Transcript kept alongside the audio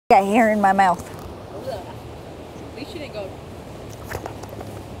Got hair in my mouth. At least you didn't go.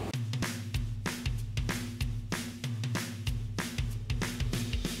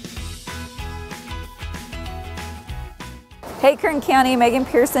 Hey Kern County, Megan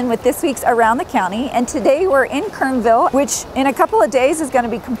Pearson with this week's Around the County, and today we're in Kernville, which in a couple of days is going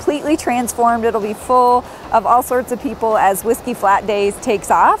to be completely transformed. It'll be full of all sorts of people as Whiskey Flat Days takes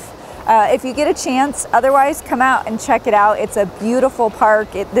off. If you get a chance, otherwise come out and check it out. It's a beautiful park.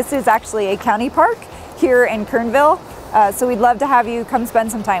 This is actually a county park here in Kernville, so we'd love to have you come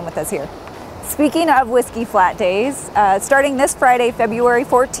spend some time with us here. Speaking of Whiskey Flat Days, starting this Friday, February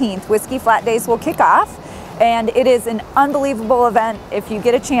 14th, Whiskey Flat Days will kick off. And it is an unbelievable event. If you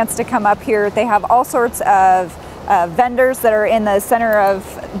get a chance to come up here, they have all sorts of vendors that are in the center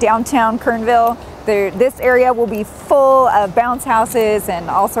of downtown Kernville. This area will be full of bounce houses and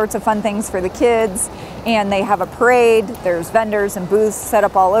all sorts of fun things for the kids. And they have a parade. There's vendors and booths set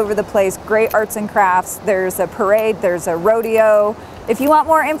up all over the place. Great arts and crafts. There's a parade. There's a rodeo. If you want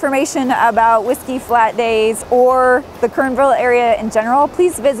more information about Whiskey Flat Days or the Kernville area in general,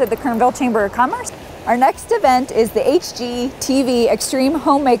 please visit the Kernville Chamber of Commerce. Our next event is the HGTV Extreme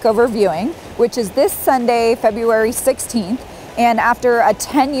Home Makeover Viewing, which is this Sunday, February 16th. And after a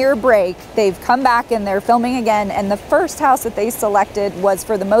 10-year break, they've come back and they're filming again. And the first house that they selected was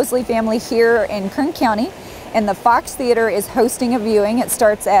for the Mosley family here in Kern County. And the Fox Theater is hosting a viewing. It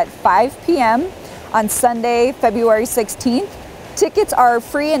starts at 5 p.m. on Sunday, February 16th. Tickets are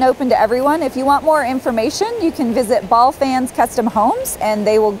free and open to everyone. If you want more information, you can visit Ball Fans Custom Homes and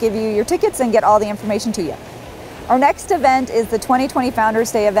they will give you your tickets and get all the information to you. Our next event is the 2020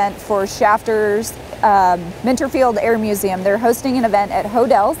 Founders Day event for Shafter's Minterfield Air Museum. They're hosting an event at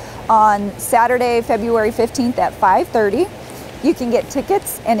Hodell's on Saturday, February 15th at 5:30. You can get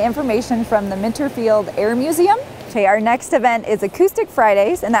tickets and information from the Minterfield Air Museum. Okay, our next event is Acoustic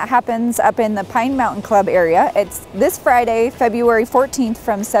Fridays, and that happens up in the Pine Mountain Club area. It's this Friday, February 14th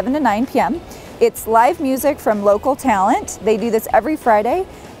from 7 to 9 p.m. It's live music from local talent. They do this every Friday.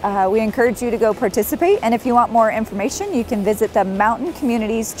 We encourage you to go participate, and if you want more information, you can visit the Mountain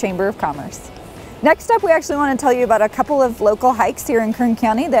Communities Chamber of Commerce. Next up, we actually want to tell you about a couple of local hikes here in Kern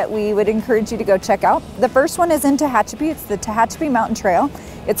County that we would encourage you to go check out. The first one is in Tehachapi. It's the Tehachapi Mountain Trail.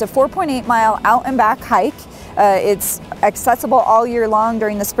 It's a 4.8 mile out and back hike. It's accessible all year long.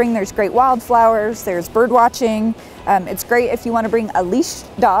 During the spring, there's great wildflowers, there's bird watching. It's great if you want to bring a leash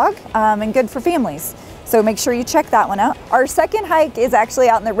dog, and good for families. So make sure you check that one out. Our second hike is actually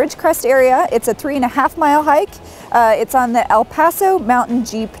out in the Ridgecrest area. It's a 3.5 mile hike. It's on the El Paso Mountain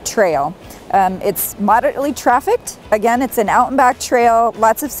Jeep Trail. It's moderately trafficked. Again, it's an out and back trail,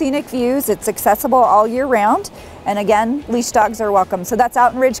 lots of scenic views. It's accessible all year round. And again, leash dogs are welcome. So that's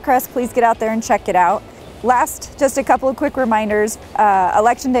out in Ridgecrest. Please get out there and check it out. Last, just a couple of quick reminders.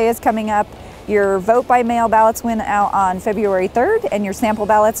 Election Day is coming up. Your vote by mail ballots went out on February 3rd and your sample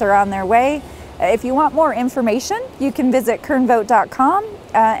ballots are on their way. If you want more information, you can visit kernvote.com.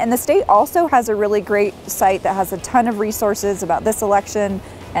 And the state also has a really great site that has a ton of resources about this election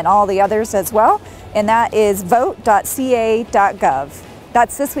and all the others as well. And that is vote.ca.gov.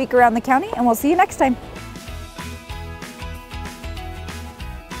 That's this week around the county, and we'll see you next time.